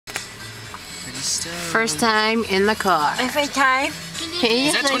First time in the car. First time?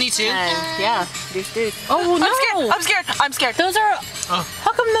 Is that 22? Yeah. Dude. Oh no! I'm scared. Those are. Oh.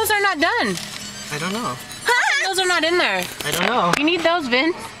 How come those are not done? I don't know. Those are not in there. I don't know. You need those,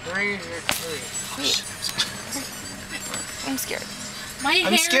 Vin. I'm scared.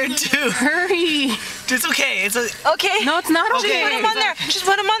 I'm scared too. Hurry. It's okay. It's okay. No, it's not okay. Just put them on there. Just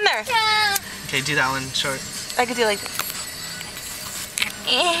put them on there. okay. Do that one short. I could do like this.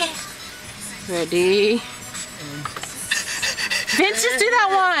 Ready? Vince, just do that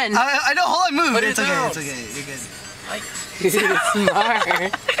one. I don't. Hold on. Move. Put It's it okay. down. It's okay. You're good. Smart.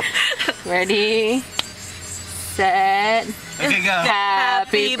 Ready? Set. Okay, go.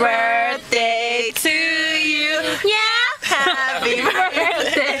 Happy birthday to you. Yeah. Happy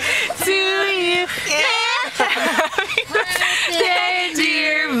birthday to you. Yeah. Happy birthday,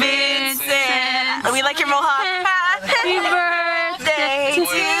 dear Vincent. We like your mohawk. Happy birthday to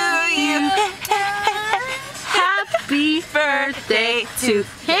you. Happy birthday to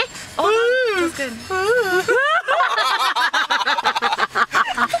you. Oh, that's good.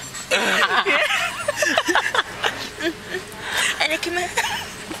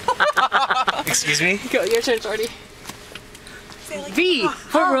 Excuse me? Go, your turn, Shorty. V,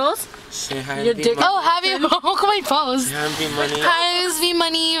 what rules? Say hi Your to dick. Oh, happy look at my pose. Say hi to Money. Hi, it's V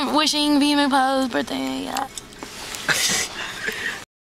Money wishing V McPayo's birthday. Yeah.